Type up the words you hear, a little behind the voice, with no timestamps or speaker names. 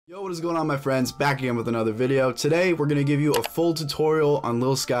Yo, what is going on, my friends? Back again with another video. Today we're going to give you a full tutorial on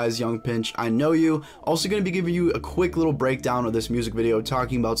Lil Skies' Young Pinch, I Know You. Also going to be giving you a quick little breakdown of this music video,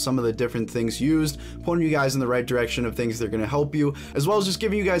 talking about some of the different things used, pointing you guys in the right direction of things that are going to help you, as well as just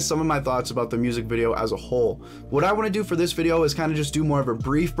giving you guys some of my thoughts about the music video as a whole. What I want to do for this video is kind of just do more of a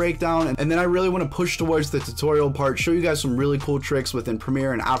brief breakdown, and then I really want to push towards the tutorial part, show you guys some really cool tricks within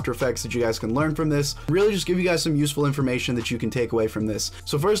Premiere and After Effects that you guys can learn from this, really just give you guys some useful information that you can take away from this.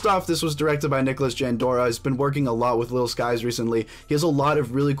 So first off, this was directed by Nicolas Jandora. He's been working a lot with Lil Skies recently. He has a lot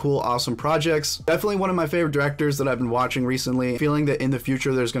of really cool, awesome projects. Definitely one of my favorite directors that I've been watching recently. Feeling that in the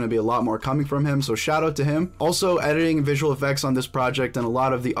future there's going to be a lot more coming from him, so shout out to him. Also, editing and visual effects on this project and a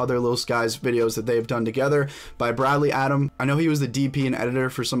lot of the other Lil Skies videos that they've done together by Bradley Adam. I know he was the DP and editor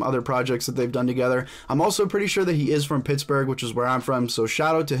for some other projects that they've done together. I'm also pretty sure that he is from Pittsburgh, which is where I'm from, so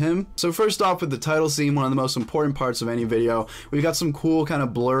shout out to him. So first off, with the title scene, one of the most important parts of any video, we've got some cool kind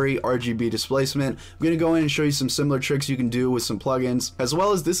of blurry RGB displacement. I'm going to go in and show you some similar tricks you can do with some plugins, as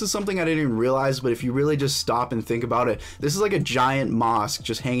well as this is something I didn't even realize, but if you really just stop and think about it, this is like a giant mosque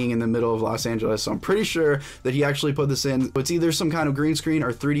just hanging in the middle of Los Angeles, so I'm pretty sure that he actually put this in. It's either some kind of green screen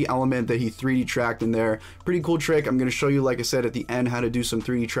or 3D element that he 3D tracked in there. Pretty cool trick. I'm going to show you, like I said at the end, how to do some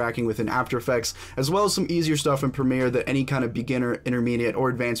 3D tracking within After Effects, as well as some easier stuff in Premiere that any kind of beginner, intermediate, or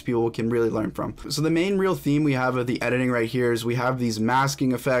advanced people can really learn from. So the main real theme we have of the editing right here is we have these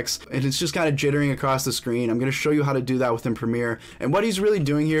masking effects, and it's just kind of jittering across the screen. I'm going to show you how to do that within Premiere, and what he's really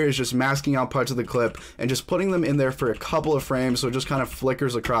doing here is just masking out parts of the clip and just putting them in there for a couple of frames, so it just kind of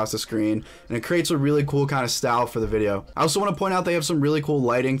flickers across the screen and it creates a really cool kind of style for the video. I also want to point out they have some really cool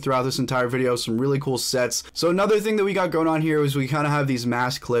lighting throughout this entire video, some really cool sets. So another thing that we got going on here is we kind of have these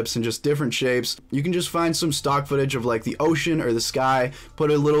mask clips in just different shapes. You can just find some stock footage of like the ocean or the sky,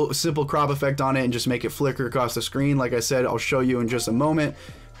 put a little simple crop effect on it and just make it flicker across the screen. Like I said, I'll show you in just a moment.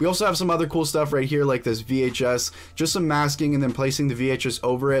 We also have some other cool stuff right here, like this VHS, just some masking and then placing the VHS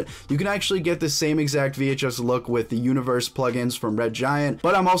over it. You can actually get the same exact VHS look with the Universe plugins from Red Giant,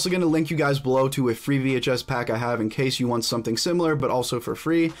 but I'm also going to link you guys below to a free VHS pack I have in case you want something similar, but also for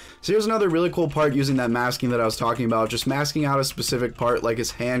free. So here's another really cool part using that masking that I was talking about, just masking out a specific part, like his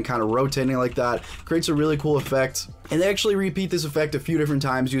hand kind of rotating like that, creates a really cool effect. And they actually repeat this effect a few different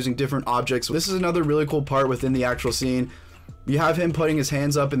times using different objects. This is another really cool part within the actual scene. You have him putting his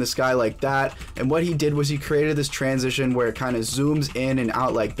hands up in the sky like that, and what he did was he created this transition where it kind of zooms in and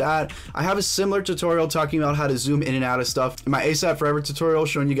out like that. I have a similar tutorial talking about how to zoom in and out of stuff in my ASAP Forever tutorial,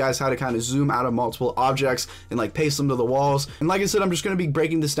 showing you guys how to kind of zoom out of multiple objects and like paste them to the walls. And like I said, I'm just going to be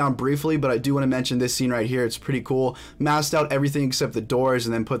breaking this down briefly, but I do want to mention this scene right here. It's pretty cool. Masked out everything except the doors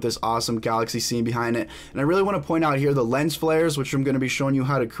and then put this awesome galaxy scene behind it. And I really want to point out here the lens flares, which I'm going to be showing you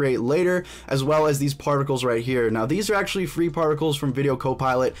how to create later, as well as these particles right here. Now these are actually free particles from Video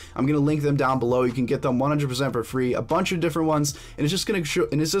Copilot. I'm going to link them down below. You can get them 100% for free, a bunch of different ones, and it's just going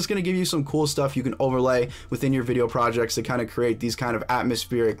to give you some cool stuff you can overlay within your video projects to kind of create these kind of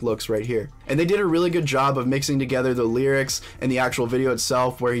atmospheric looks right here. And they did a really good job of mixing together the lyrics and the actual video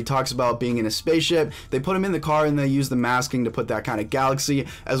itself, where he talks about being in a spaceship. They put him in the car and they use the masking to put that kind of galaxy,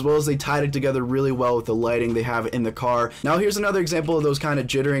 as well as they tied it together really well with the lighting they have in the car. Now here's another example of those kind of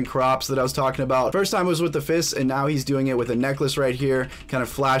jittering crops that I was talking about. First time was with the fist, and now he's doing it with a necklace right here, kind of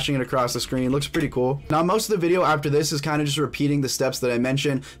flashing it across the screen. Looks pretty cool. Now most of the video after this is kind of just repeating the steps that I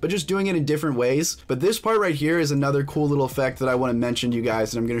mentioned, but just doing it in different ways. But this part right here is another cool little effect that I want to mention to you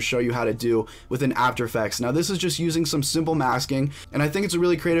guys, and I'm going to show you how to do within After Effects. Now this is just using some simple masking, and I think it's a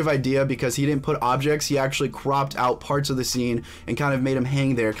really creative idea because he didn't put objects, he actually cropped out parts of the scene and kind of made them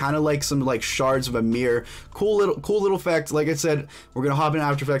hang there, kind of like some like shards of a mirror. Cool little effect. Like I said, we're going to hop in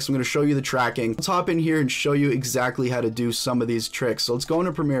After Effects. I'm going to show you the tracking. Let's hop in here and show you exactly how to do some of these tricks. So let's go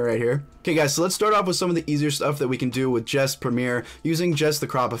into Premiere right here. Okay guys, so let's start off with some of the easier stuff that we can do with just Premiere using just the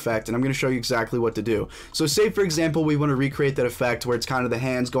crop effect, and I'm going to show you exactly what to do. So say for example we want to recreate that effect where it's kind of the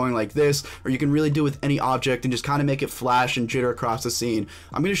hands going like this, or you can really do with any object and just kind of make it flash and jitter across the scene.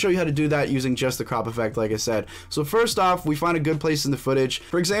 I'm going to show you how to do that using just the crop effect, like I said. So first off, we find a good place in the footage.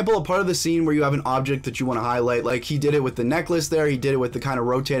 For example, a part of the scene where you have an object that you want to highlight, like he did it with the necklace there, he did it with the kind of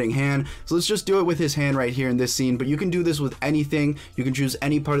rotating hand. So let's just do it with his hand right here in this scene, but you can do this with anything. You can choose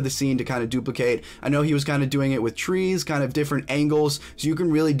any part of the scene to kind of duplicate. I know he was kind of doing it with trees, kind of different angles, so you can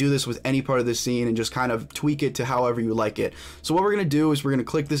really do this with any part of the scene and just kind of tweak it to however you like it. So what we're going to do is we're going to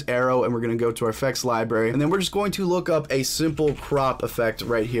click this arrow and we're going to go to our effects library, and then we're just going to look up a simple crop effect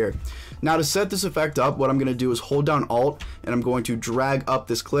right here. Now to set this effect up, what I'm going to do is hold down Alt, and I'm going to drag up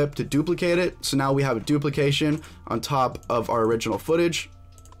this clip to duplicate it. So now we have a duplication on top of our original footage.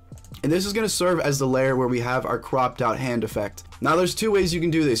 And this is going to serve as the layer where we have our cropped out hand effect. Now there's two ways you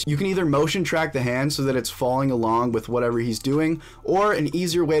can do this. You can either motion track the hand so that it's following along with whatever he's doing, or an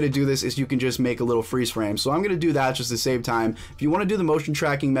easier way to do this is you can just make a little freeze frame. So I'm going to do that just to save time. If you want to do the motion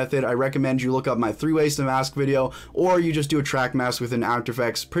tracking method, I recommend you look up my 3 ways to mask video, or you just do a track mask within After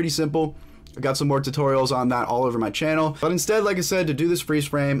Effects. Pretty simple. I got some more tutorials on that all over my channel. But instead, like I said, to do this freeze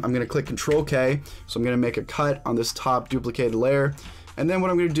frame, I'm going to click Control K. So I'm going to make a cut on this top duplicated layer. And then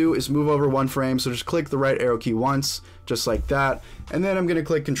what I'm going to do is move over 1 frame. So just click the right arrow key once, just like that. And then I'm going to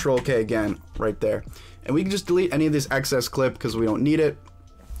click Control K again, right there. And we can just delete any of this excess clip because we don't need it.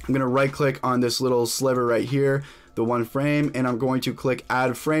 I'm going to right click on this little sliver right here, the 1 frame, and I'm going to click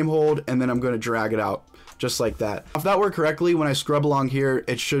Add Frame Hold, and then I'm going to drag it out. Just like that. If that worked correctly, when I scrub along here,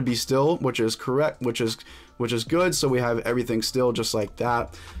 it should be still, which is correct, which is good. So we have everything still just like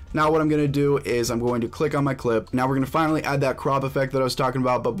that. Now what I'm going to do is I'm going to click on my clip. Now we're going to finally add that crop effect that I was talking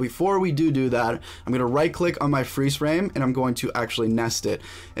about. But before we do that, I'm going to right click on my freeze frame and I'm going to actually nest it.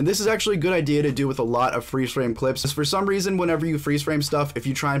 And this is actually a good idea to do with a lot of freeze frame clips. For some reason, whenever you freeze frame stuff, if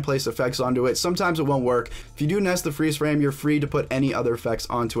you try and place effects onto it, sometimes it won't work. If you do nest the freeze frame, you're free to put any other effects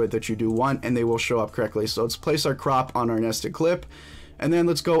onto it that you do want and they will show up correctly. So let's place our crop on our nested clip. And then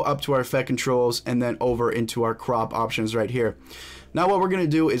let's go up to our effect controls and then over into our crop options right here. Now what we're going to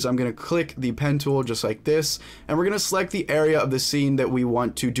do is I'm going to click the pen tool just like this, and we're going to select the area of the scene that we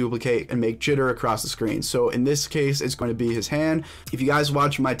want to duplicate and make jitter across the screen. So in this case, it's going to be his hand. If you guys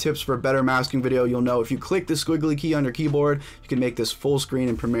watch my tips for better masking video, you'll know if you click the squiggly key on your keyboard, you can make this full screen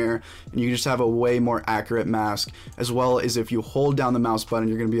in Premiere, and you can just have a way more accurate mask, as well as if you hold down the mouse button,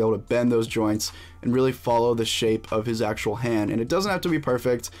 you're going to be able to bend those joints and really follow the shape of his actual hand. And it doesn't have to be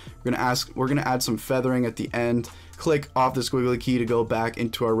perfect. We're going to add some feathering at the end. Click off the squiggly key to go back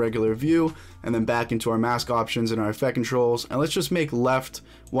into our regular view, and then back into our mask options and our effect controls. And let's just make left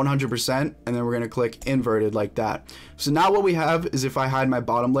 100%, and then we're going to click inverted like that. So now what we have is, if I hide my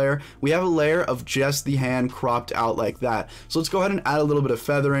bottom layer, we have a layer of just the hand cropped out like that. So let's go ahead and add a little bit of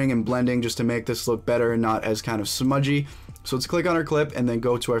feathering and blending just to make this look better and not as kind of smudgy. So let's click on our clip and then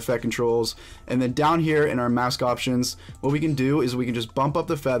go to our effect controls, and then down here in our mask options, what we can do is we can just bump up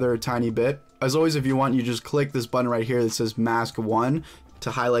the feather a tiny bit. As always, if you want, you just click this button right here that says mask 1 to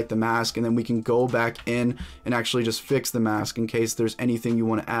highlight the mask, and then we can go back in and actually just fix the mask in case there's anything you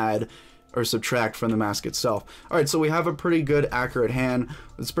want to add or subtract from the mask itself. Alright, so we have a pretty good accurate hand.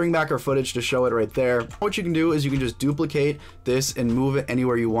 Let's bring back our footage to show it right there. What you can do is you can just duplicate this and move it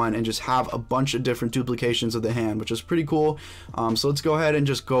anywhere you want and just have a bunch of different duplications of the hand, which is pretty cool. So let's go ahead and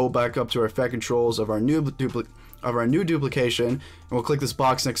just go back up to our effect controls of our new duplication, and we'll click this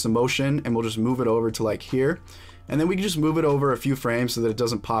box next to motion, and we'll just move it over to like here. And then we can just move it over a few frames so that it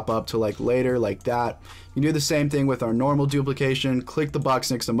doesn't pop up to like later, like that. You can do the same thing with our normal duplication. Click the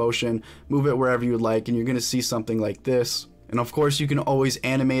box next to motion, move it wherever you would like, and you're going to see something like this. And of course, you can always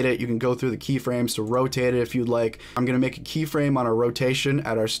animate it. You can go through the keyframes to rotate it if you'd like. I'm going to make a keyframe on our rotation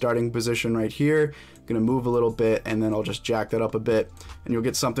at our starting position right here. I'm going to move a little bit, and then I'll just jack that up a bit, and you'll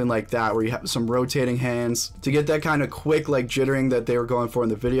get something like that where you have some rotating hands. To get that kind of quick like jittering that they were going for in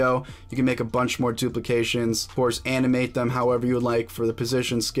the video, you can make a bunch more duplications. Of course, animate them however you would like for the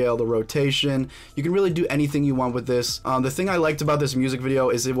position, scale, the rotation. You can really do anything you want with this. The thing I liked about this music video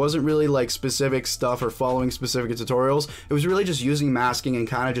is it wasn't really like specific stuff or following specific tutorials. It was really just using masking and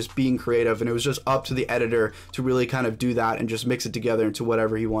kind of just being creative, and it was just up to the editor to really kind of do that and just mix it together into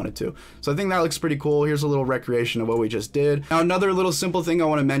whatever he wanted to. So I think that looks pretty cool. Here's a little recreation of what we just did. Now another little simple thing I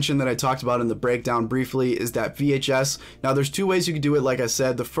want to mention that I talked about in the breakdown briefly is that VHS. Now there's two ways you can do it. Like I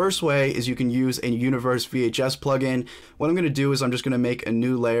said, the first way is you can use a Universe VHS plugin. What I'm going to do is I'm just going to make a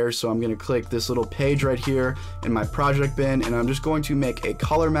new layer. So I'm going to click this little page right here in my project bin, and I'm just going to make a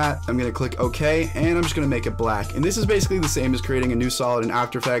color matte. I'm going to click OK, and I'm just going to make it black. And this is basically the same as creating a new solid in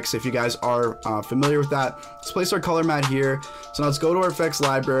After Effects if you guys are familiar with that. Let's place our color matte here. So now let's go to our effects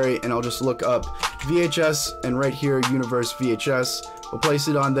library, and I'll just look up VHS, and right here Universe VHS. We'll place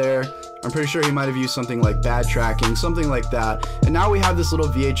it on there. I'm pretty sure he might have used something like bad tracking, something like that. And now we have this little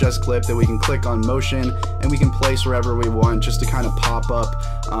VHS clip that we can click on motion, and we can place wherever we want just to kind of pop up.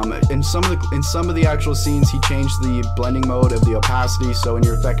 In some of the actual scenes, he changed the blending mode of the opacity. So in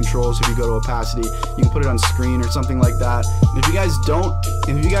your effect controls, if you go to opacity, you can put it on screen or something like that. And if you guys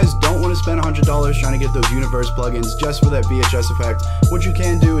don't want to spend $100 trying to get those Universe plugins just for that VHS effect, what you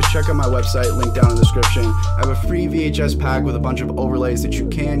can do is check out my website, link down in the description. I have a free VHS pack with a bunch of overlays that you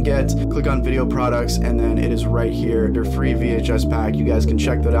can get. Click on video products, and then it is right here, your free VHS pack. You guys can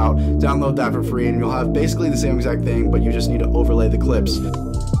check that out, download that for free, and you'll have basically the same exact thing, but you just need to overlay the clips.